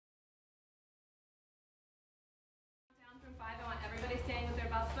staying with their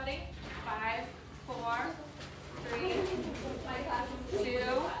bus buddy. 5, 4, 3, 2,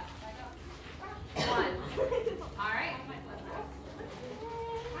 1. All right.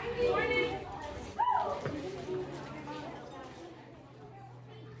 Good morning.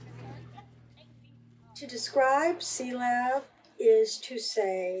 To describe Sea Lab is to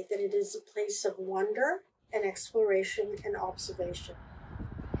say that it is a place of wonder and exploration and observation.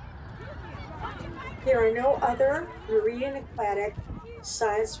 There are no other marine aquatic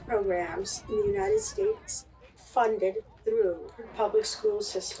science programs in the United States funded through the public school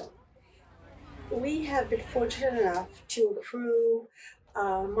system. We have been fortunate enough to accrue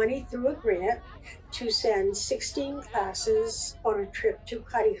money through a grant to send 16 classes on a trip to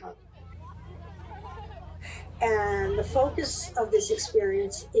Cuttyhunk. And the focus of this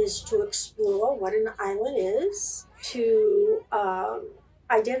experience is to explore what an island is, to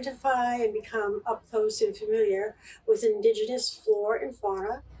identify and become up close and familiar with indigenous flora and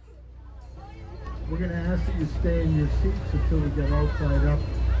fauna. We're going to ask that you stay in your seats until we get all tied up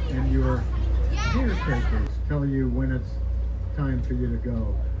and your caretakers tell you when it's time for you to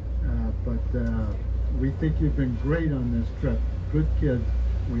go. We think you've been great on this trip. Good kids,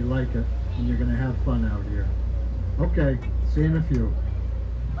 we like it, and you're going to have fun out here. Okay, see you in a few.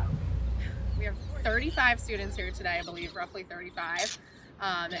 We have 35 students here today, I believe, roughly 35.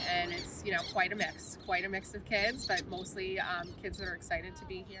 And it's, you know, quite a mix of kids, but mostly kids that are excited to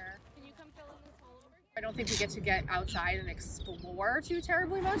be here. Can you come fill in this hole? I don't think we get outside and explore too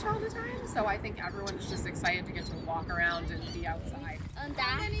terribly much all the time, so I think everyone's just excited to get to walk around and be outside.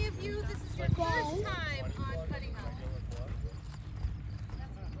 How many of you, this is your first time on Cuttyhunk?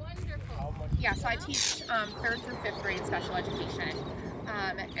 That's wonderful. Yeah, so I teach 3rd through 5th grade special education.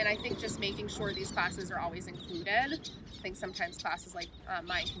 And I think just making sure these classes are always included. I think sometimes classes like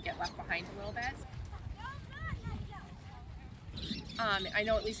mine can get left behind a little bit. I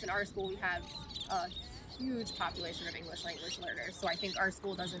know at least in our school we have a huge population of English language learners, so I think our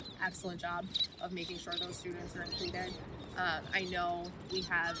school does an excellent job of making sure those students are included. I know we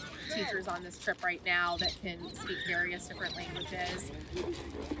have teachers on this trip right now that can speak various different languages.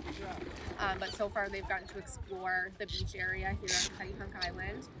 But so far they've gotten to explore the beach area here on Cuttyhunk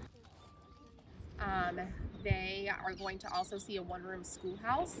Island. They are going to also see a one-room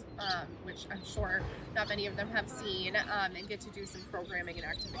schoolhouse, which I'm sure not many of them have seen, and get to do some programming and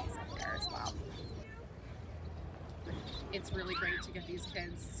activities up there as well. It's really great to get these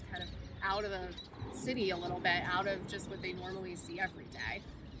kids kind of out of the city a little bit, out of just what they normally see every day,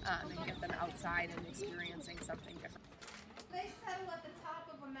 and get them outside and experiencing something different. They settle at the top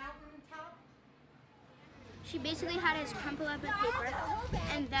of a mountain top. She basically had us crumple up a paper,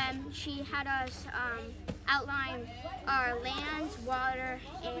 and then she had us outline our land, water,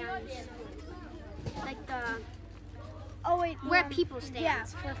 and like where people stand. Yeah,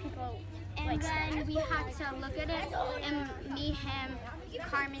 where people. And then we had to look at it, and me, him,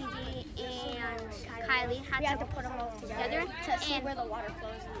 Carmen D, and Kylie had to put them all together to see where the water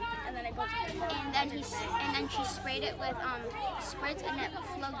flows, and then it goes. And then she sprayed it with spritz, and it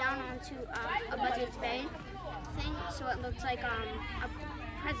flowed down onto a Buzzards Bay thing, so it looked like a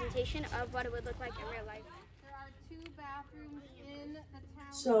presentation of what it would look like in real life. There are 2 bathrooms in the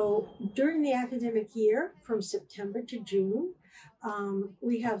town. So during the academic year, from September to June,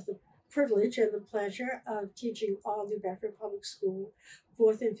 we have the privilege and the pleasure of teaching all the Bedford Public School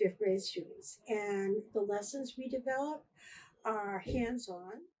 4th and 5th grade students. And the lessons we develop are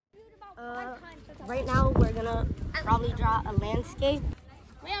hands-on. Right now we're gonna probably draw a landscape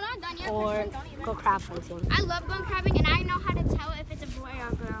We are not done yet. or go crab hunting. I love going crabbing, and I know how to tell if it's a boy or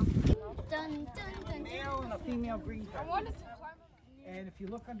a girl. Dun, dun, dun. Male and a female green thread. And if you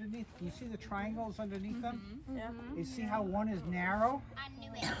look underneath, can you see the triangles underneath them? Yeah. You see how one is narrow I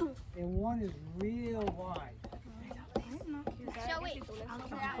knew it. and one is real wide. So wait.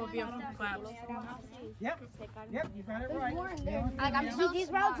 Yep, you got it right. I got GG's,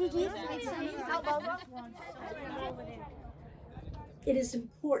 bro. GG's. It is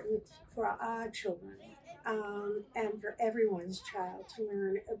important for our children and for everyone's child to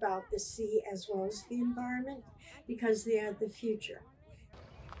learn about the sea as well as the environment, because they are the future.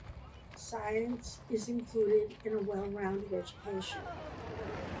 Science is included in a well-rounded education.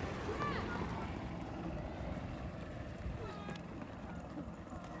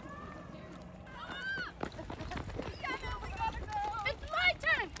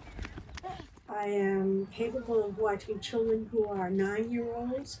 I am capable of watching children who are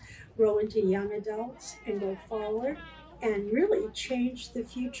 9-year-olds grow into young adults and go forward and really change the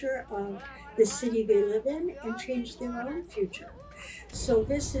future of the city they live in and change their own future. So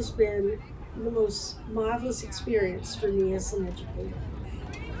this has been the most marvelous experience for me as an educator.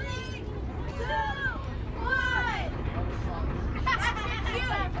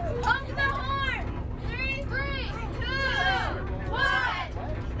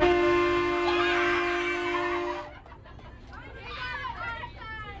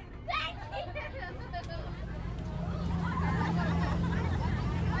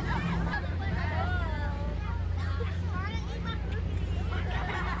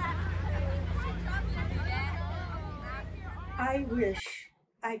 I wish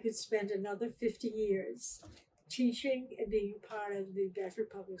I could spend another 50 years teaching and being part of the Bedford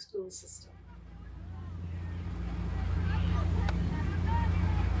public school system.